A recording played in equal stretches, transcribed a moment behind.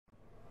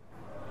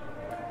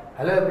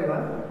Hello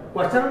everyone.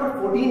 Question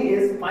number 14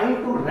 is find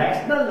two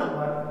rational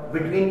number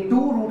between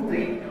 2 root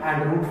 3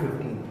 and root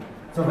 15.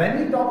 So when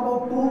we talk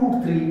about 2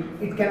 root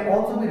 3, it can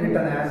also be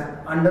written as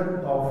under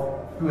root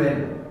of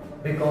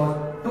 12 because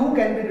 2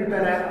 can be written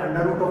as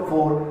under root of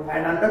 4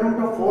 and under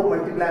root of 4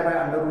 multiplied by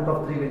under root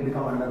of 3 will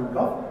become under root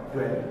of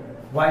 12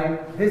 while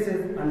this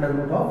is under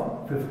root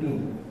of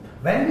 15.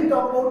 When we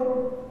talk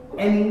about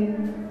any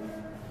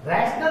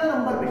rational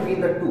number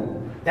between the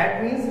two,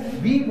 that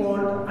means we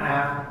want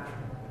a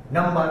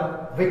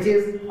number which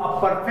is a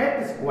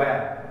perfect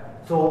square.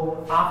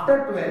 So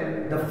after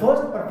 12, the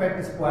first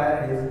perfect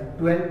square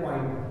is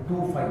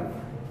 12.25,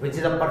 which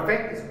is a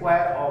perfect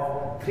square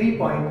of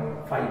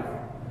 3.5.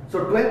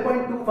 So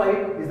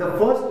 12.25 is the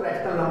first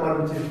rational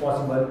number which is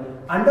possible.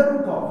 Under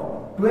root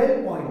of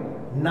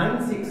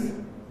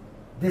 12.96,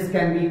 this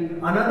can be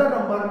another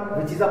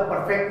number which is a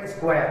perfect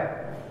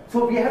square.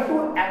 So we have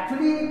to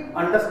actually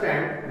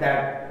understand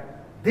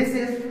that this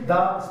is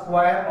the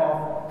square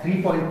of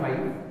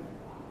 3.5.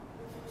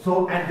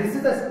 So, and this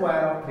is the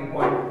square of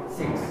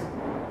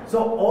 3.6.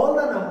 So, all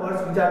the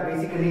numbers which are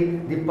basically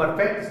the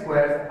perfect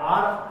squares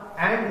are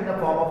and in the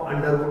form of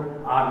under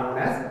root are known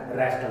as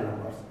rational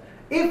numbers.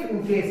 If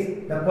in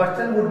case the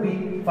question would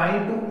be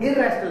find two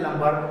irrational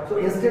number, so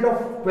instead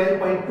of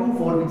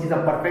 12.24 which is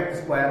a perfect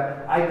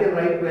square, I can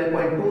write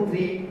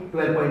 12.23,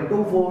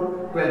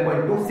 12.24,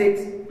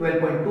 12.26,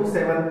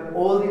 12.27,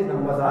 all these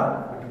numbers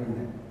are between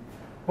them.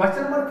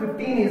 Question number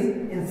 15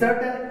 is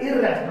insert an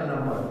irrational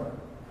number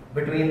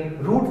between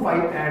root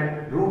 5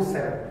 and root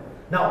 7.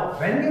 Now,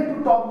 when we have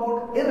to talk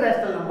about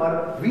irrational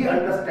number, we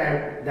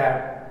understand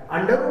that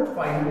under root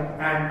 5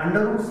 and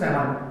under root 7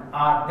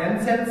 are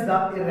themselves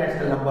the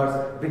irrational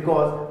numbers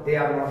because they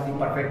are not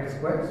the perfect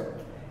squares.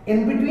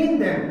 In between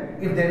them,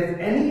 if there is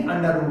any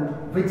under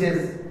root which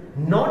is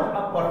not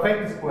a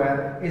perfect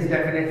square, is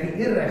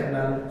definitely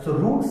irrational. So,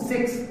 root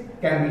 6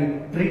 can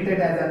be treated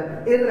as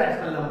an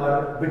irrational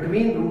number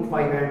between root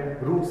 5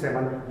 and root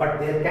 7, but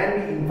there can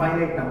be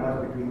infinite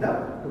numbers between the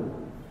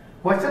two.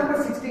 Question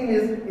number 16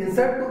 is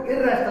insert two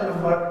irrational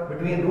number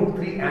between root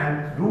 3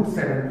 and root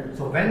 7.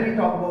 So when we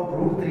talk about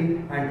root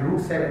 3 and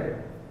root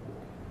 7,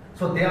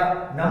 so there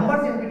are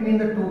numbers in between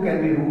the two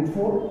can be root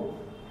 4,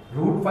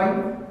 root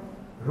 5,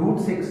 root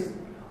 6,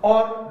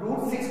 or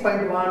root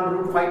 6.1,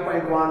 root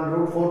 5.1,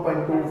 root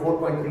 4.2,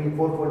 4.3,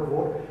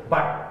 4.4.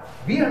 But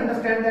we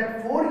understand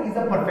that 4 is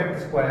a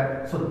perfect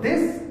square. So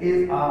this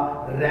is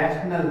a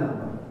rational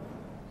number.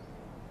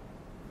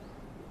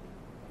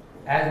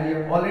 As we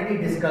have already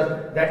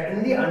discussed that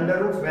in the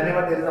under roots,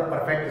 whenever there is a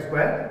perfect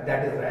square,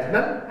 that is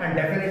rational, and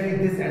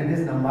definitely this and this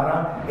number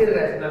are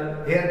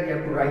irrational. Here we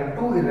have to write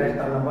two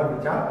irrational numbers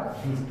which are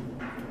these two.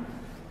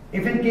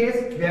 If in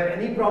case we have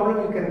any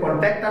problem, you can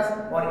contact us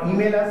or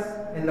email us.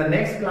 In the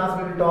next class,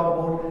 we will talk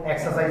about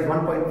exercise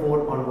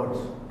 1.4 onwards.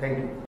 Thank you.